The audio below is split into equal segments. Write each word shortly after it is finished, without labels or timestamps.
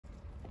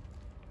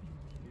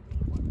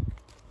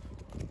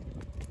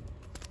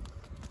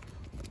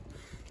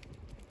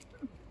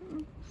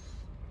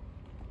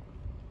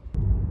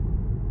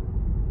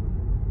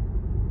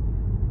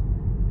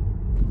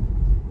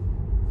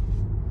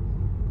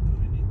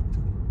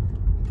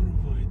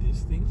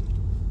this thing?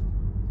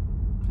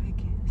 I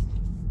guess.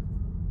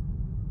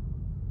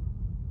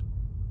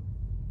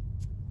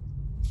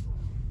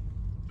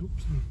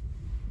 Oops.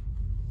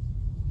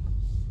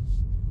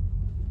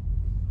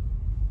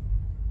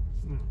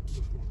 No, this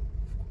one,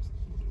 of course,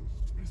 wouldn't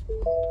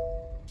respond.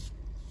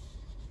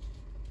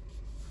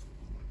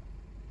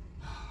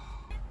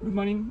 Good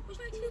morning. Would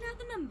you like to fill out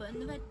the number in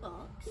the red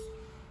box?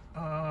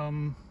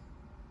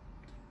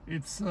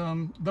 It's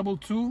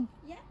 22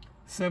 Yeah.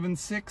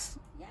 76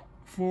 Yeah.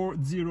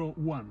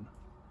 401.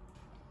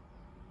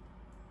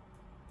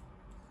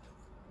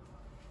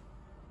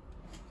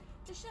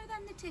 Just show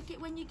them the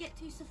ticket when you get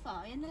to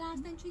Safari, and the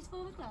last entry's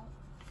 4 o'clock.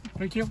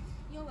 Thank you.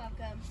 You're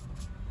welcome.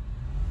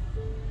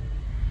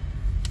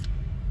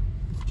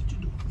 What did you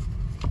do?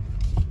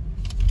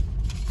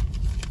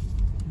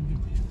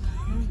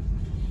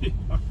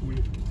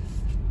 Weird.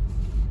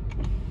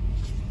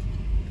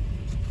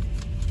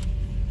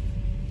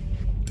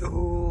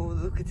 Oh,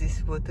 look at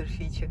this water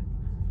feature.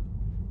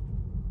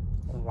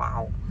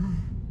 Wow.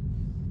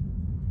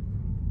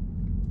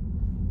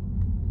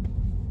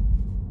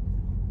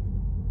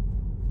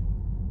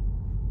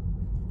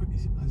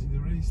 Has it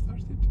already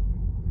started?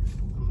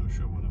 I'm not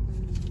sure what I'm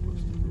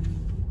supposed to do.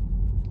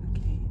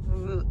 Okay, we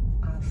will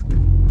ask.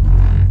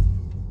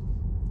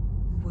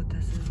 What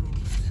are the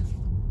rules?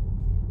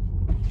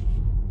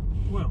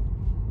 Well,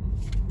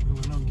 we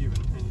were not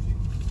given anything.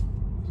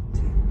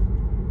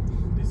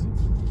 This is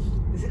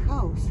The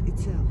house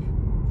itself.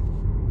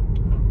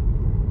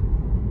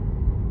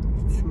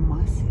 It's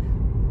massive.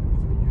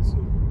 yes,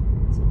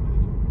 it's a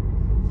manual.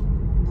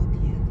 Not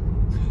yet.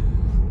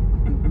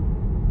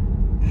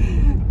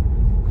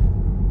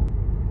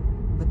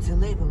 But the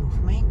level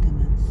of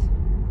maintenance,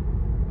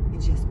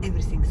 it's just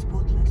everything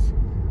spotless.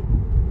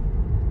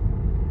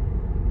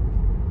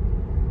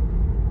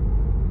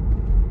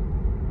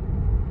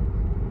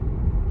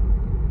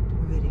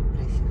 Very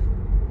impressive.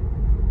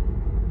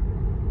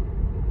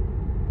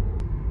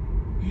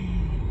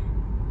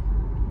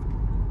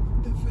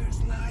 The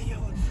first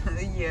lion.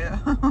 Yeah,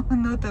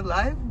 not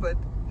alive, but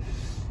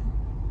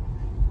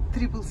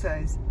triple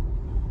size.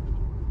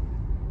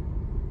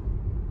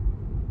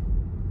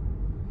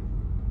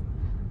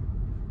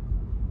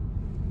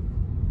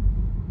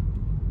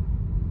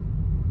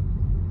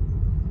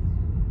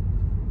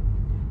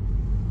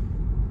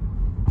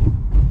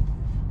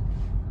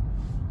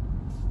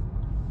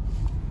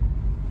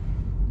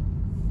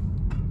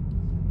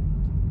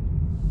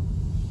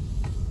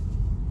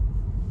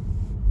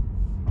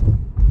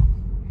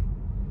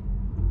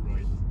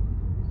 Right.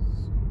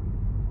 So,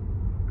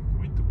 I'm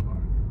going to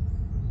park.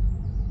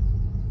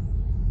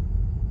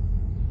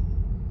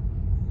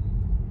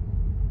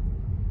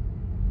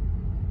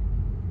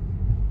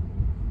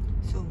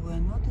 So we're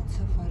not in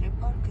Safari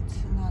Park,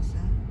 it's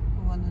another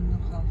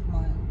 1.5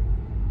 mile.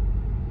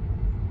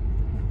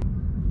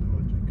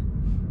 Logic.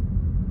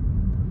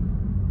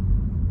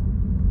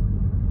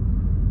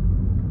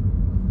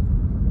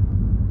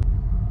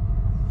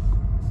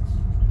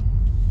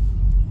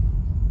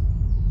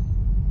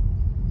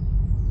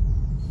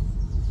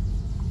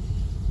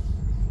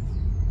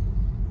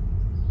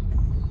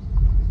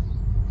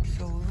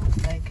 So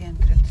looks like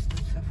entrance to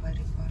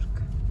Safari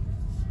Park.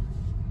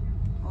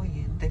 Oh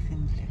yeah,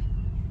 definitely.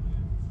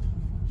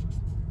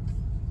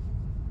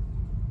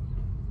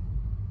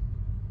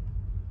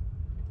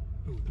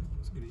 Oh, that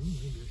was green.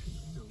 Maybe I should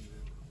have gone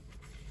there.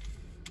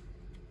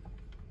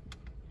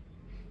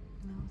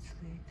 No, it's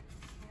late.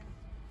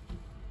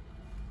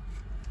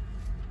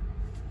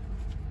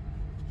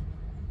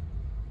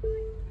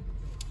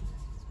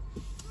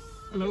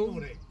 Hello. Good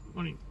morning.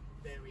 Morning.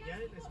 There we go.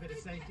 There's a bit of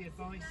safety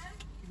advice.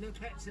 No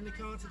pets in the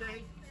car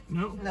today?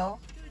 No? No?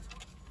 Good.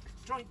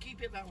 Try and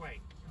keep it that way.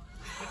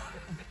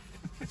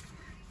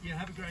 Yeah,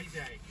 have a great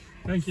day.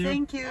 Thank you.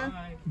 Thank you.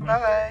 Bye. Bye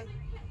bye.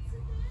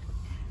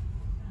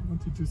 I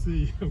wanted to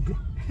say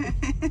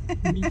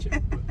meet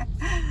you, but...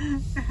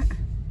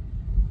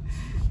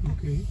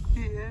 Okay.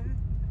 Yeah.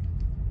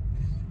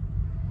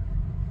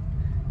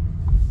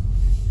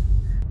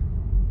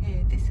 Yeah,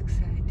 it is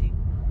exciting.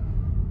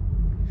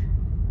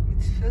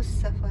 It's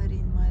first safari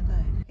in my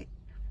life.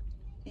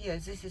 Yeah,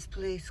 this is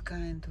place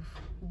kind of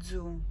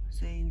zoo.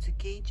 They're in the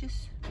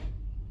cages.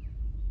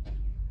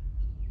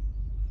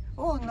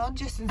 Oh, not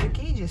just in the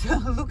cages.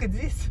 Look at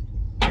this.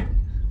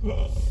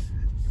 Yeah.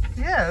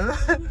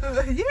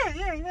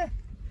 yeah.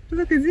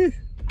 Look at this.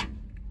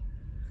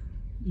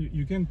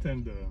 You can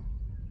turn the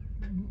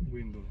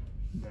window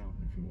down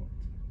if you want.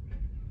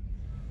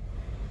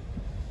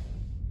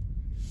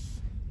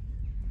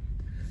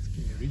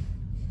 Scary.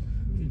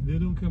 If they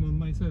don't come on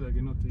my side, I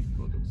cannot take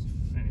photos.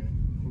 Anyway,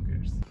 who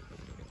cares?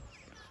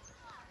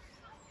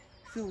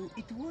 So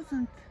it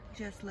wasn't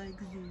just like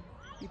zoo.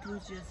 It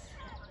was just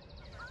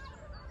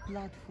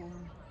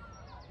platform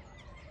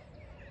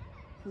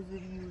for the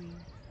viewing.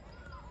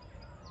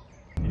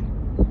 Yeah.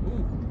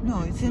 Oh,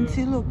 No, it's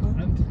antelope.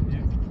 Yeah.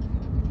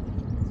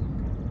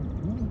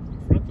 Ooh, in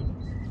front of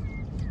us.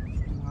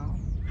 Wow.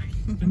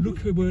 And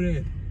look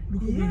overhead.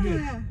 Look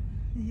overhead.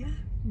 Yeah.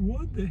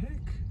 What the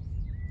heck?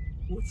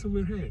 What's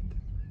overhead?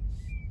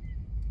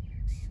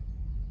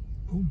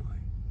 Oh my.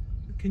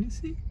 Can you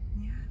see?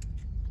 Yeah.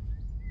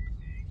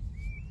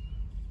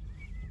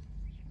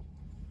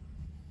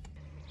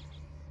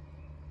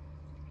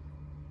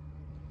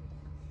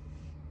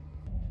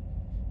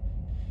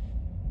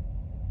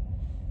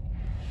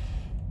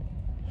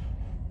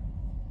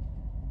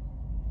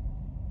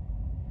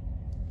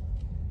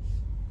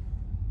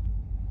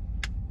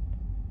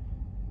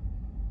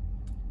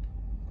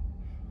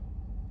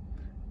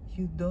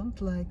 You don't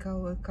like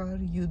our car?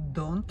 You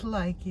don't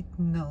like it?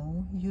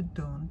 No, you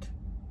don't.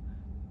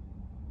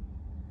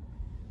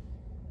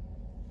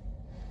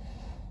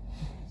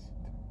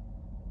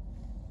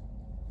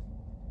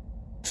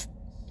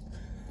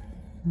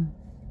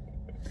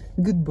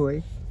 Good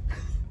boy.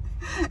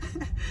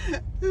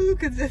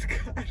 Look at that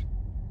car.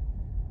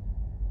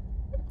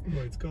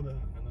 Well, it's got an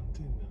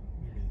antenna.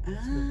 Maybe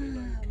that's what they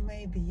like.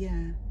 Maybe,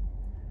 yeah.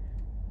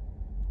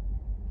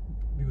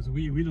 Because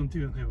we don't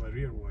even have a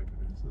rear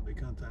wiper, so they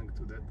can't hang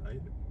to that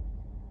either.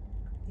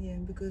 Yeah,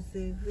 because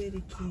they're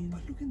very keen.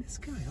 But look in the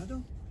sky. I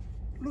don't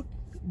look.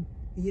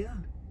 Yeah.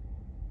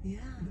 Yeah.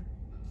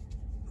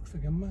 Looks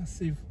like a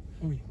massive.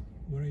 Oh,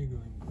 where are you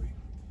going, boy?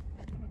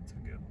 Once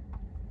again.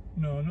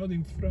 No, not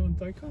in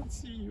front. I can't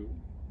see you.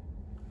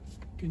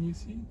 Can you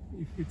see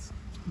if it's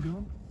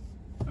gone?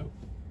 Oh,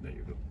 there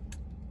you go.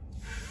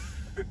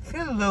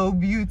 Hello,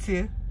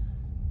 beauty.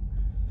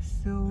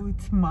 So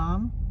it's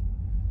mom.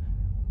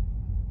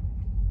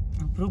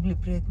 Probably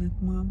pregnant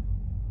mom.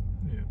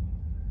 Yeah.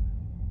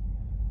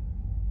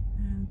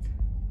 And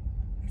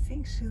I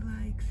think she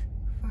likes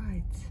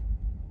fights.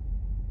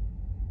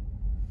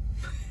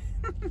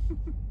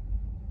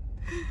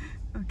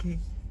 Okay.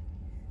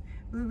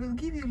 We will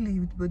give you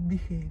lift, but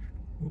behave.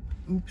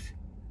 Oops.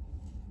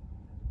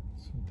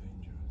 So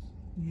dangerous.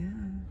 Yeah. I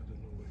don't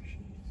know where she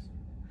is.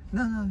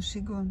 No,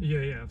 she gone.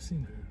 Yeah, I've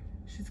seen her.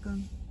 She's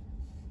gone.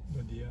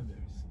 But the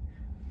others.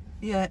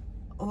 Yeah,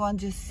 one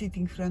just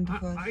sitting in front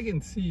of us. I can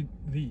see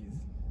these.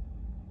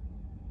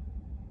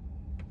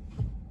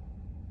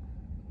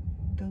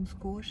 Don't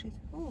squash it.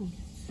 Oh,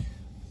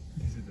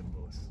 This is the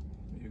boss.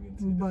 You can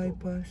see the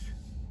bypass.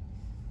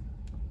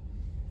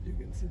 You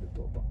can see the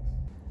pop-ups.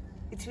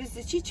 It's with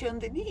the chicha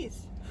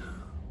underneath.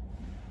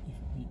 If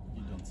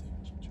you don't see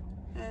the chicho.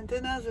 And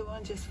another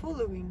one just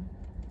following.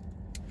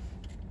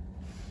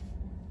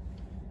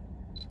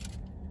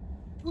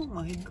 Oh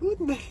my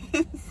goodness.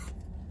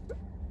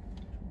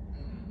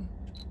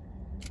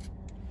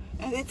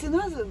 And it's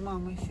another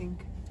mom, I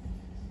think.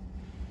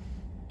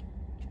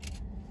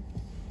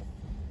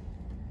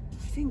 I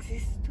think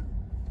this too.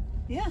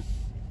 Yeah.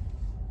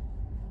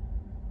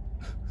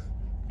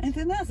 And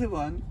another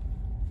one.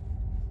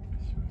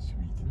 So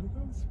sweet. Look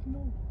how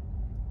small.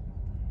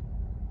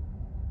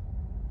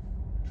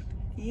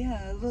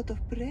 Yeah, a lot of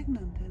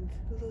pregnant and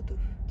a lot of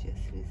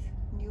just with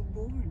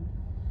newborn.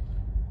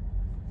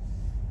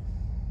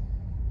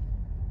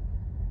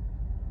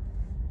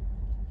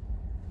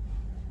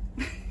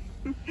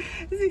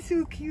 They're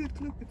so cute,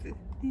 look at the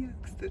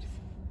youngsters.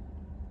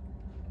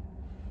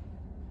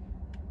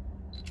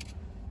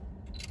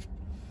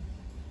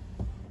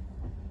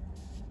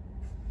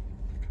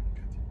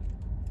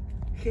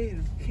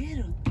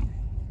 Heron.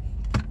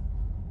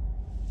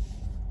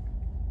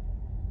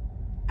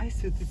 I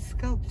thought it's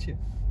sculpture.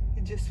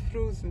 It's just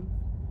frozen.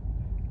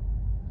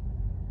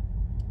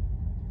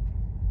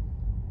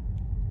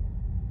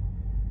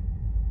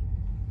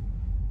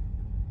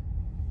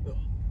 I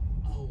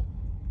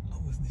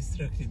was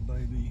distracted by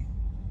the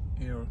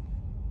air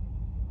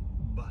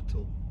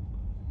battle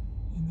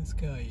in the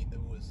sky. There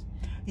was,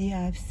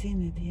 Yeah, I've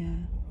seen it,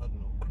 yeah. I don't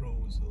know,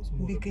 crows or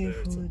smaller Be birds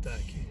careful, it's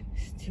attacking.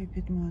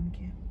 stupid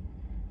monkey.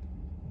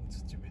 What's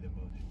stupid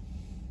about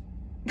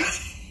it?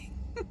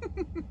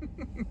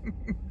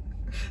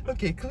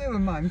 Okay, clever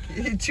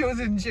monkey,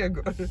 chosen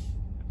jaguar.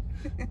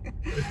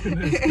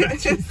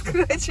 Scratching.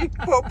 Scratching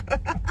pop.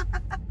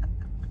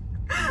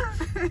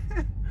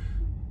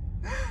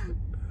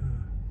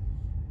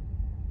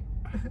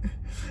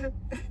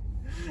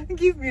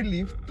 Give me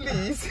lift,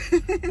 please.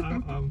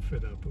 I'm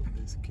fed up of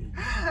this cage.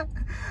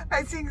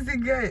 I think the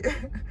guy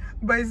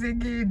by the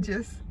gate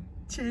just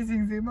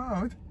chasing them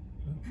out.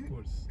 Of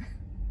course.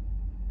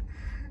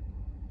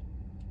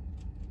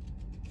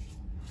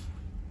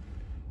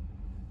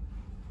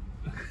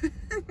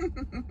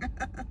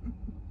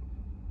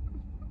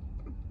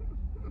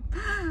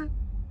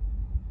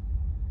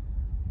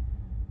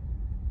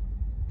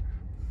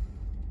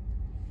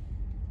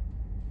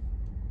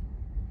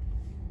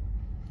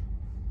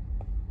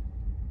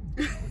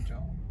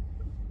 John.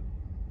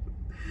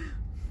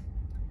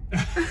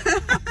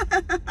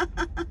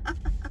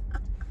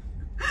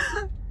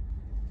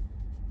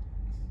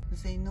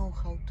 They know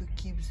how to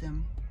keep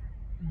them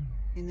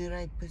in the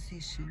right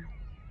position.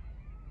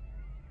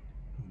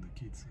 The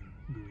kids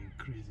are going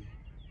crazy.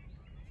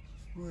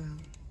 Well,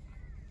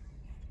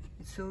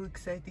 it's so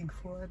exciting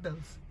for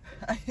adults.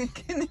 I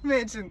can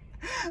imagine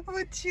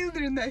what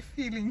children are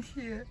feeling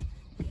here.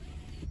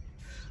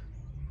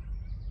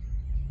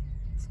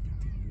 It's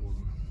getting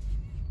warmer.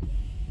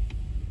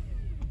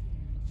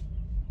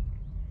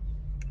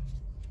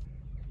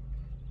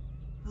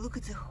 look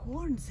at the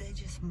horns, they're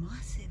just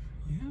massive.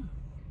 Yeah,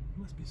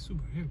 must be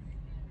super heavy.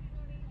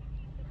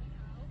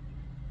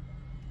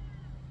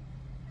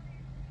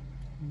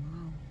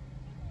 Wow.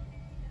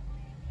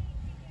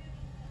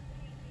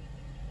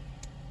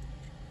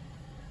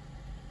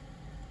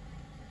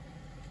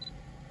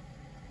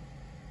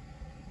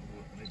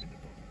 Maybe the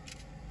bottom.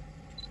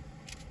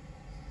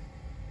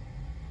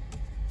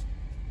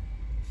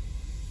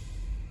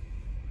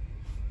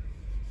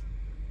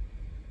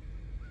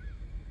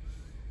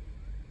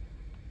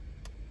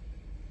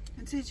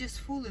 And they're just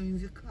following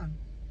the car.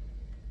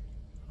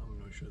 I'm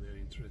not sure they're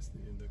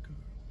interested in the car.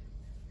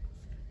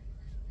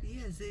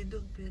 Yes, they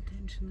don't pay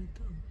attention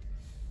at all.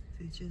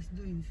 They're just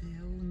doing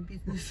their own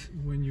business.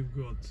 When you've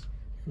got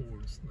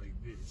holes like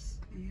this,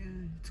 Yeah,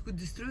 it could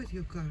destroy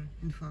your car,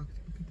 in fact.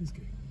 look at this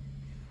guy.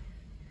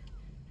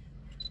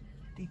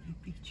 Take a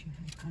picture,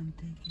 I can't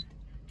take it.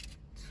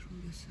 It's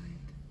from the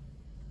side.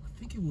 I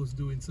think he was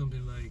doing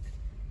something like,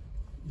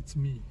 it's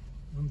me,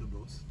 I'm the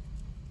boss.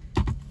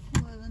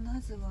 Well,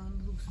 another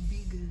one looks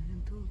bigger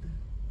and older.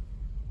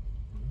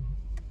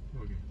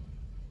 Okay.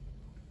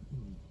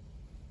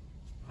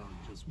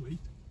 I'll just wait.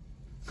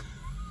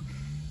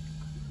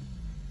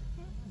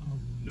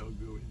 I'm not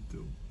going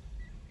to.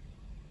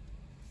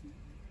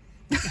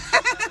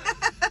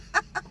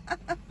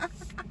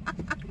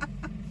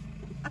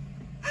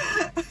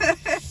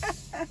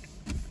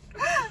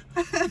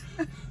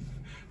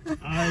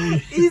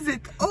 Is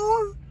it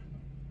all?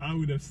 I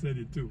would have said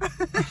it too.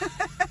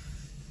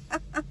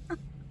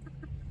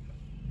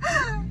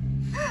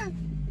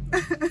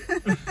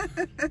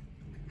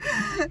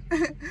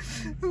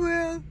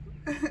 Well,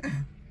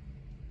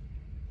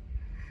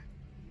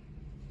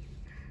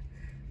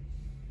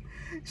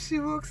 she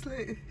walks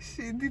like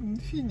she didn't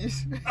finish.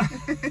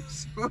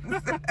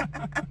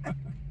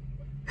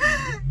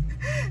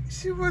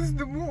 She wants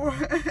the more.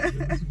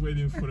 Just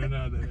waiting for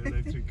another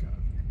electric car.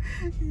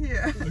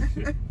 Yeah.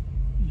 Okay.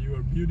 You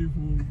are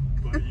beautiful,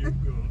 but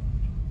you've got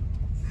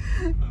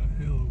a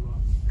hell of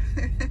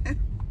a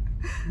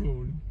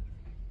phone.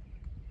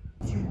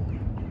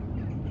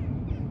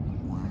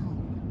 Wow.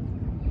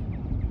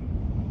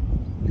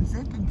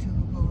 That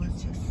antelope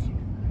was just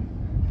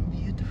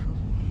beautiful.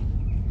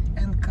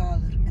 And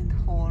color and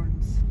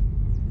horns.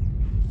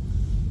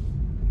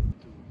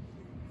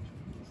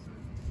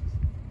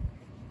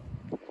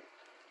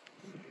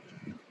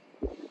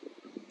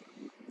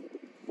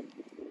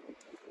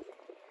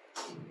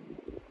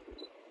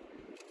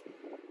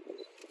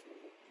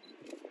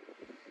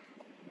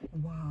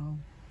 Wow,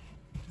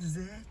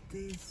 that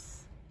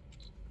is...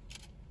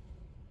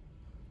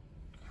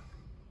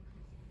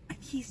 And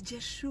he's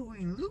just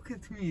showing, look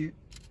at me,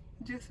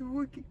 just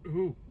walking.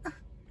 Oh,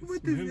 What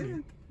it's is nearly-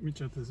 that?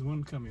 Richard, there's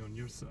one coming on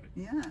your side.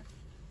 Yeah.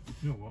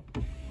 You know what?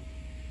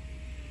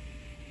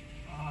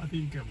 I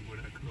think I'm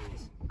gonna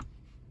close.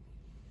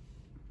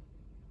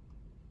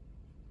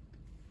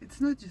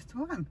 It's not just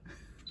one.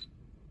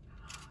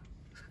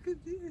 Look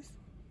at this.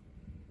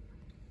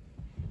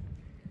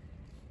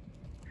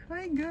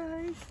 Hi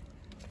guys.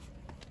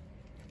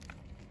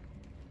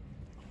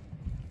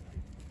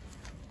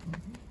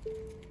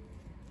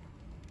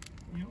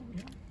 Yeah,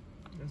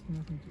 there's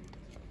nothing to it.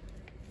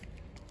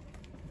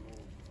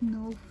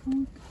 No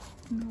food,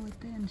 no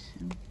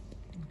attention.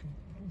 Okay,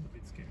 I was a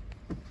bit scared.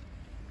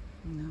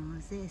 No,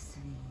 they're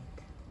sweet.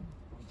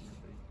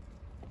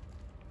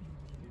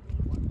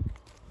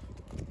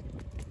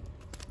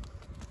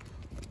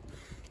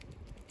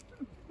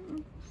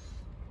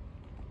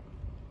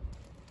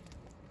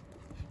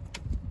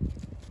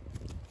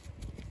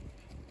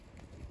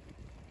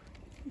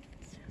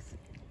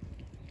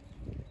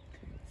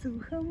 So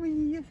how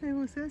many years I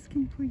was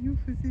asking for you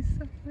for this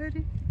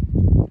safari?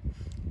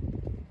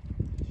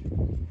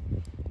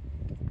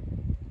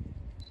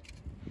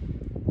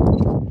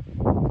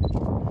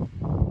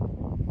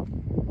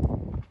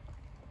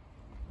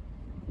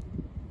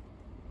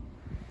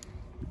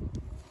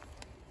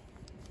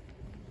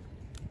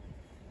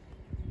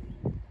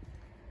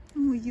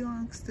 Oh,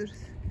 youngsters,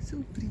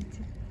 so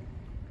pretty.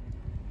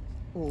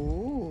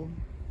 Oh,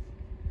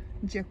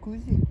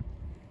 jacuzzi.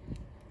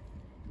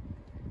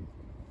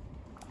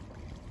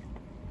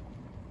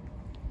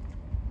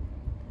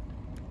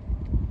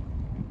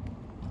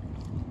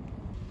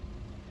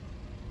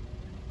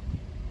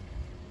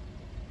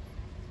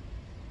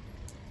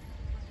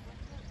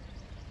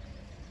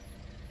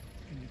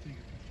 Can you take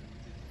a picture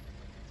with it?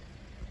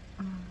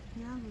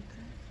 Yeah, we'll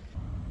try.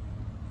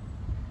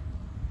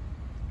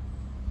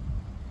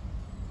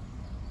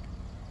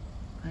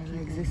 I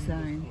like the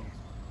sign.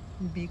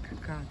 Big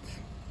cats.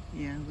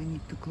 Yeah, we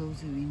need to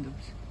close the windows.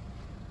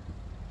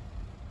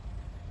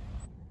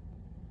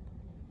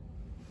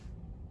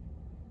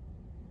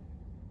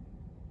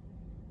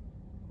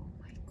 Oh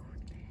my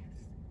goodness.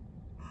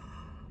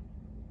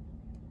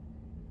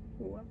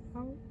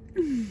 Wow.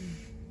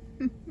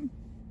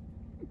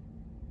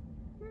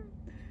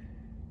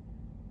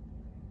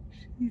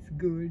 She's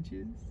gorgeous.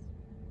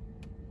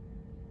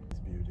 It's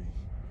beauty.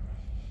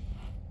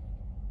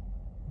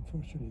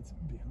 Unfortunately, it's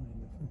behind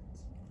the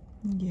fence.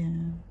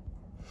 Yeah.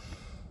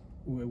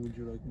 Where would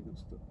you like me to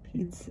stop?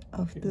 Here? It's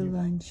after Can you-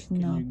 lunch Can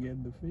nap. you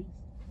get the face?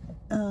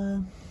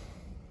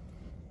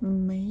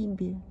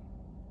 Maybe.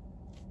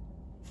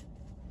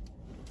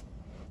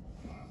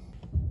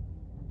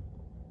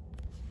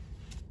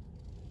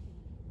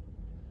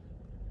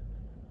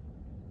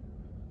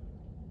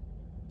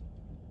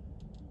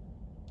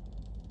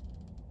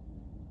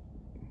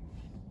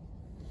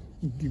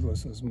 Give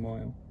us a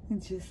smile.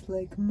 It's just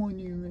like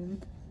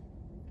monument.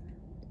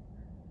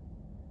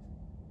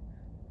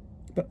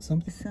 But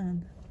something.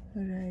 Sun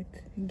right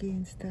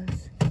against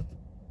us.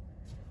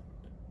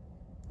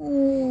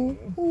 Oh,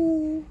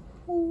 oh,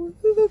 oh.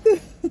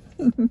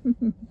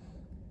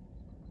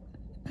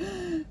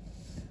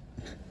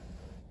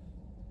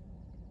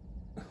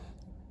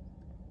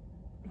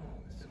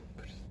 So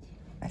pretty.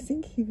 I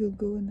think he will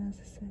go on the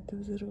other side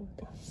of the road.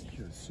 Oh,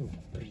 you're so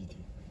pretty.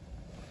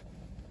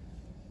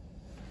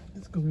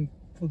 Let's go in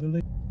for the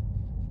lake.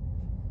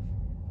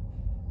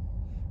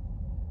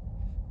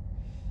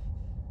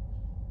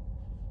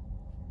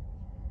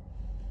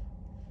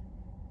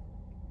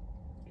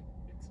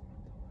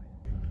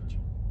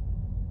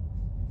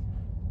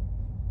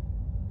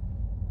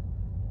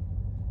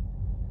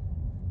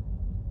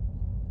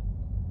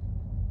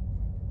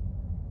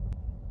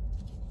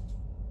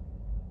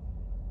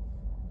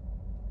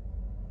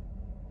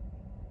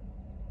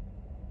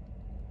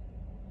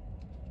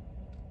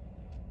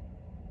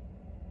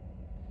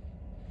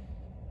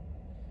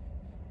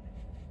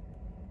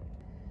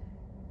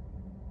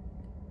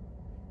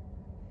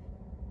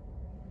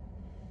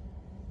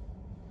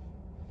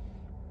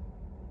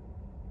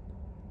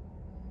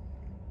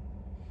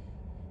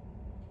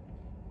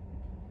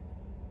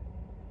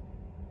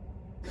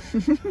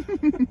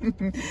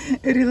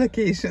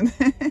 Relocation.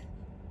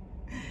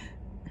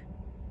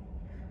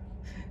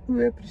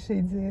 We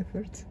appreciate the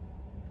effort.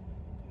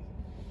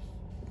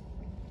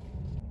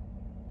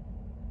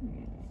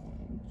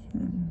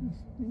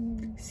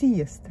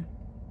 Siesta.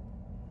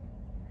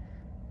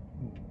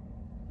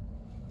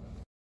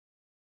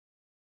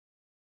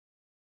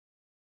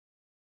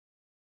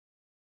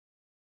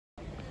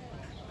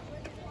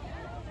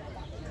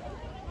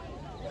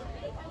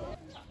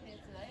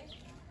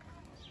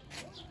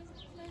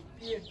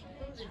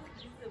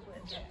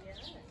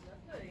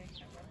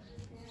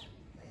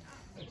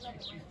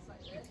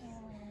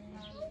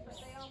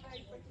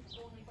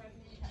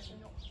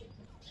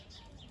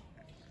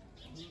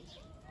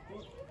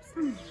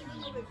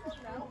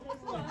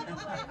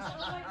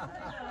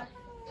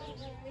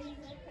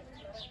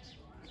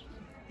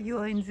 You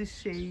are in the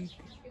shade.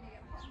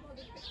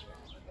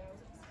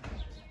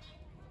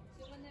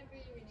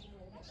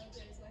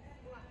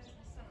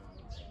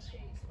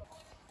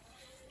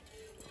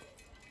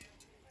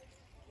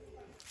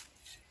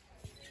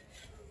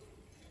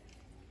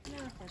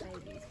 They're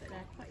babies, but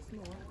they're quite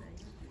small, aren't they?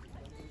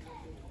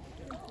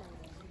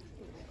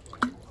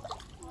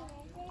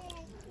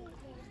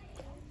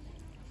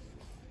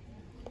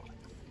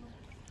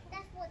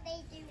 That's what they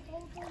do,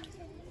 hold on to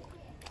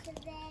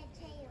their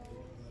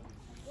tails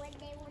when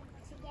they want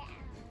to get out.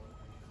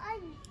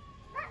 Oh,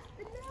 that's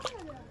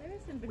banana. There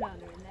is some banana in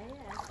there,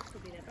 yeah. That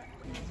could be their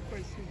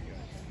breakfast.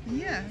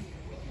 Yeah.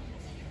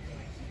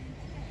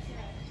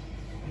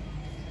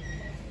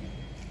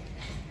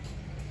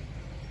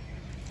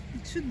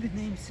 It should be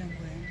named somewhere.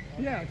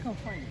 Yeah, I can't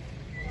find it.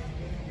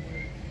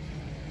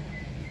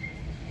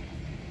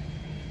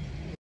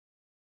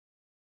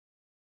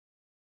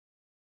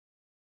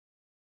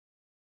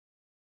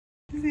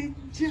 They're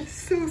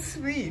just so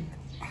sweet.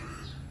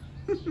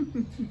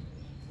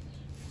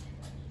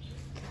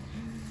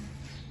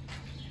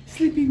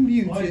 Sleeping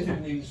Beauty. I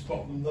didn't even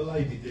spot them, the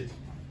lady did.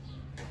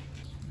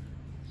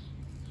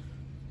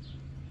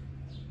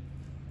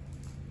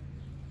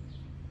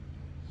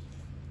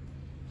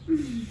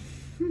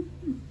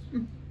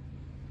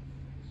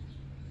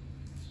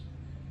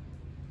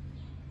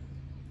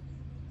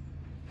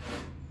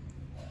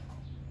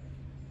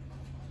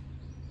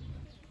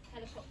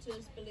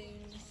 Helicopters,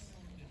 balloons,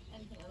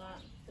 anything like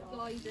that.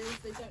 Gliders,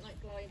 they don't like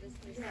gliders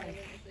because they as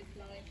they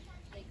fly.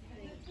 They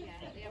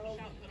have a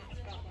shout match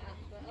about that,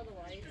 but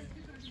otherwise,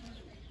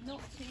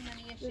 not too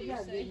many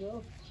issues.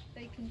 So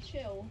they can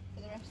chill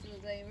for the rest of the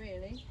day,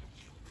 really.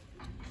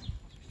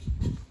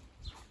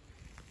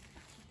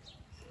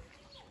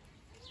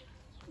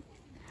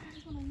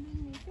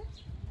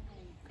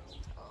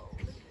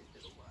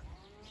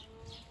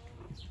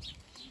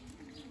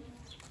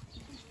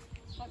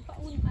 Like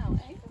butter wouldn't melt,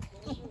 eh?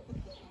 So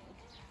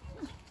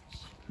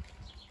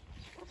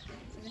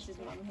this is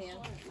Mum here.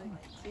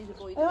 She's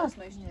avoiding us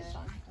most of the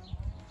time.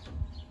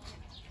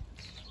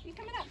 You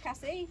coming up,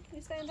 Cassie?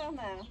 You're staying down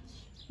there.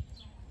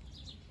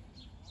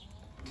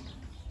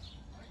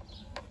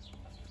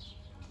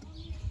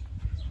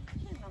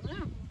 Hang on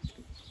now.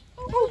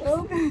 Oh,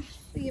 well,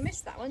 you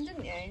missed that one,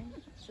 didn't you?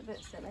 It's a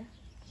bit silly.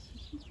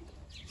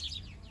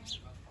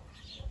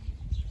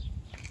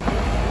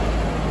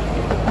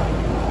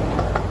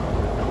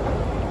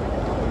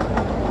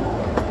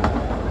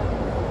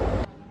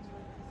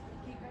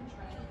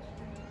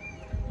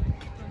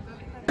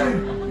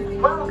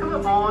 Welcome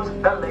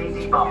aboard the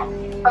Lady Bar.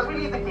 As we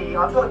leave the quay,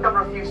 I've got to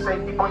cover a few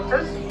safety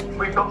pointers.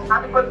 We've got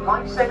adequate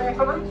life-saving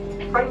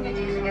equipment. Friendly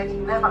using it,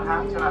 never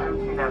have to, and I hope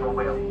you never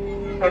will.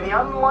 In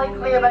the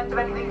unlikely event of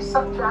anything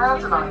such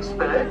as an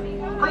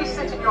iceberg, please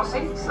sit in your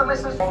seats, and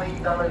this is Molly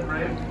Dallin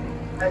Room.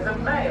 There's a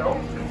male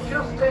who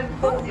just turned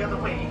 40 the other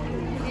week.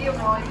 He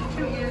arrived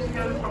 2 years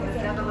ago from the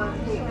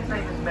Netherlands. His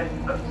name is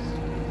Memphis,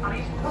 and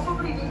he's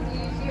probably the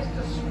easiest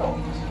to spot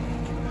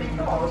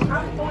because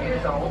at 4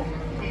 years old,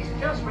 he's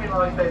just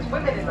realised there's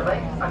women in the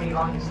lake and he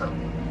likes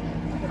them.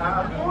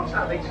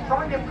 Unfortunately, to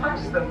try and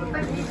impress them, the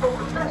thing he thought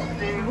was best to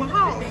do is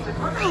need to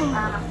put his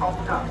hand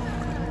hold up.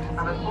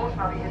 And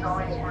unfortunately, his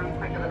eyes grew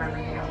quicker than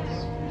everything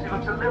else. She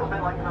looks a little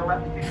bit like an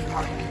electrocuted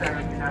punch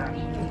staring you down.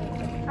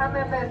 And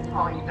then there's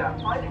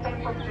Ida. Ida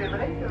came from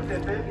Germany. It was her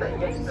birthday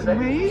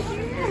yesterday. 2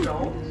 years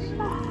old.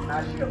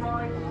 She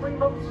arrived 3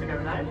 months ago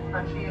now,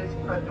 and she is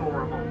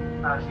adorable.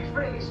 She's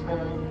really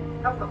small.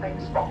 A couple of pink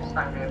spots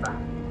down her back.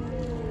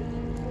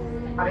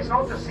 And it's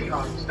not just sea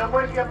lions. Don't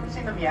worry if you haven't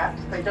seen them yet.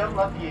 They don't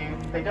love you.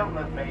 They don't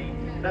love me.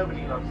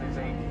 Nobody loves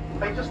Lizzie.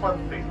 They just love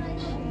food.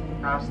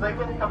 So they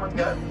will come and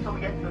go until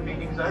we get to the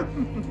feeding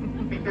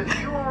zone. Because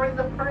you are in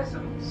the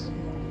presence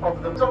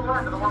of them. On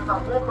land are the ones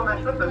that walk on their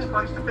flippers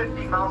close to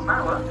 15 miles an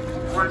hour,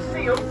 whereas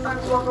seals stand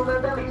on their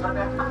bellies like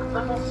they're fat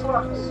little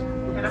slugs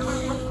in a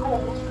movement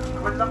called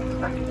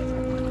reluctant.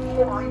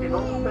 Why did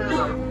all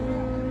further?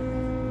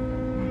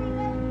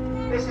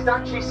 This is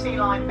actually sea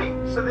lion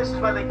beach, so this is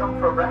where they come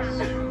for a rest.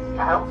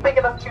 Big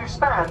enough to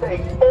stand a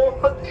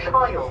 4-foot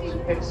child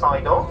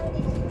inside of,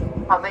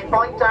 and they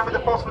bite down with a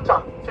possible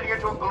tongue, turning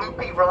into a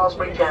gloopy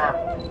raspberry jam.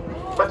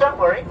 But don't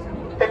worry,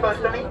 hippos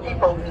don't eat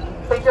people.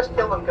 They just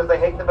kill them because they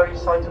hate the very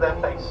sight of their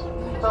face.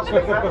 They'll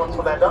spit them out once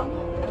when they're done.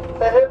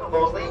 They're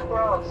herbivores, they eat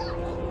grass.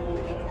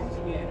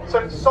 So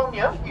it's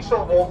Sonia, you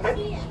saw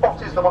walking,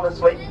 Spot is the one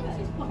asleep.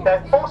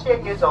 They're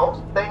 48 years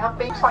old. They have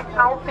beaks like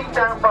Alfie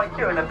down by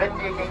you and a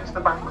Bindi against the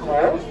back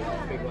wall.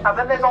 And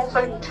then there's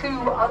also 2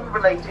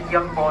 unrelated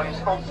young boys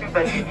called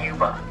Subedi and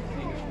Yuba.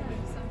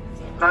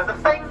 Now the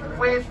thing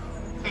with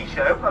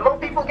Keisho, a lot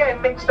of people get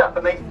him mixed up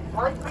and they,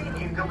 like me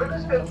and you,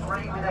 gorillas go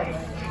grey with age.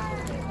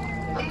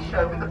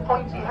 Keisho with the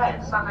pointy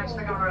head sat next to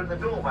the gorilla in the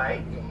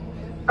doorway,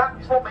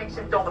 that's what makes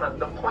him dominant,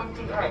 the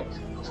pointy head.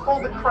 It's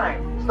called the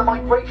crown. It's the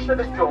migration of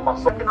his jaw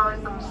muscle. They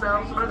recognise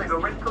themselves, they've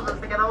got wrinkles as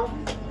they get old.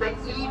 They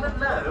even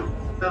know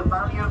the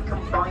value of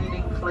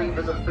combining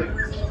flavours of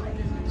food.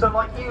 So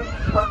like you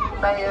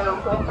put mayo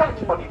or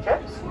ketchup on your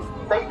chips,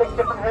 they pick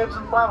different herbs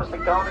and flowers to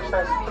garnish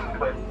their food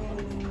with.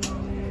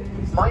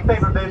 My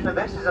favourite version of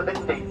this is a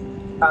Bindi.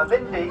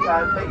 Bindi,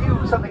 they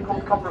do something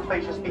called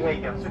coprophagous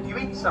behaviour. So if you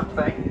eat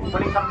something,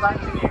 when it comes out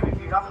of you,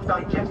 if you haven't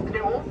digested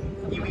it all,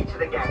 you eat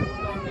it again.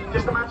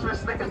 Just imagine a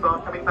Snickers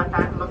bar coming back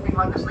out and looking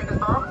like a Snickers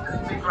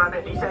bar, so you grab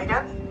it and eat it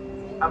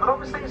again. But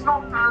obviously it's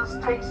not as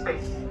tasty.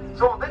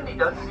 So what Bindi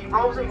does is he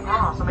rolls it in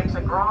grass and makes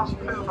a grass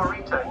poo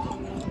burrito.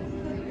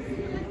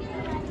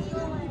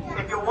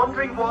 If you're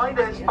wondering why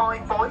there's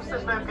 5 boys,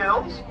 there's no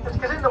girls, it's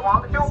because in the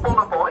wild, if you're born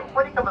a boy,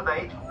 when you come of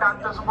age,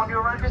 Dad doesn't want you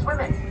around his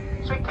women.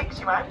 So he kicks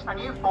you out and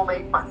you form a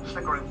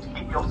bachelor group to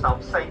keep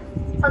yourself safe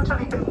until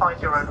you can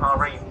find your own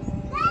harem.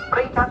 But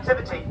in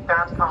captivity,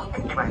 Dad can't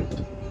kick you out.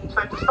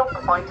 So to stop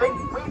the fighting,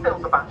 we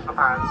build the bachelor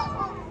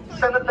pads.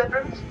 7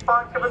 bedrooms,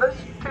 5 corridors,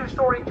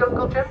 2-storey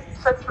jungle gym,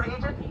 centrally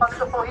heated,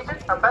 underfloor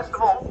heated, and best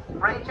of all,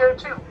 radio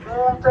too,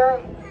 all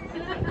day.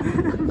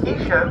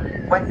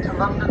 Keisho went to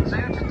London Zoo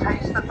to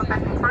taste the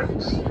forbidden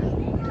fruits. 2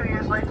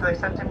 years later they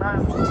sent him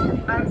home.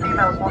 No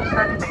females wanted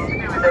anything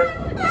to do with it.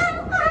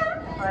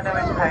 I know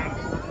his pain.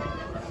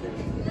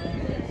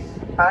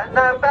 And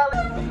now Belly.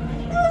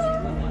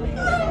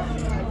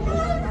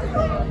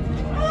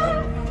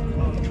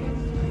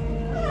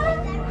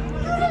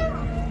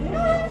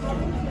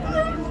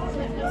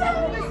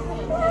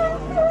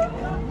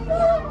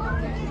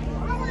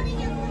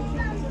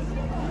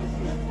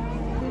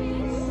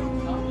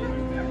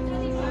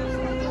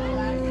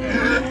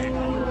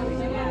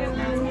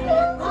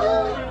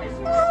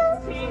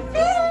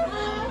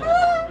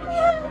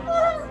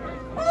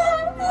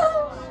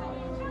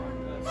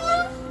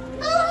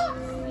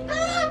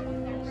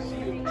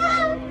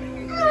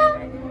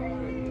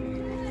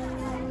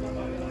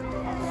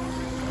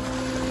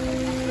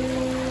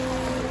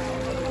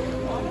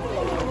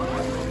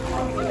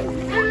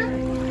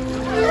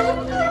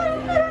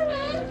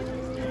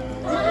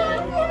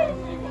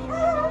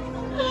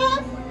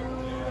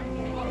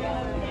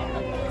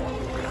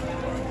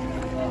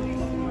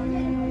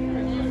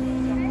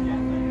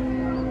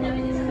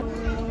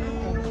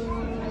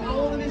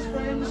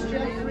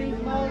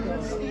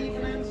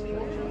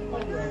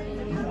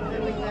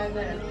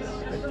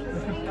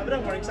 But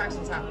don't worry, 'cause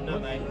accidents happen,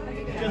 don't they?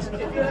 Just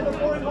if you're ever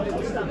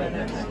bored, stand there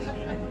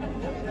next.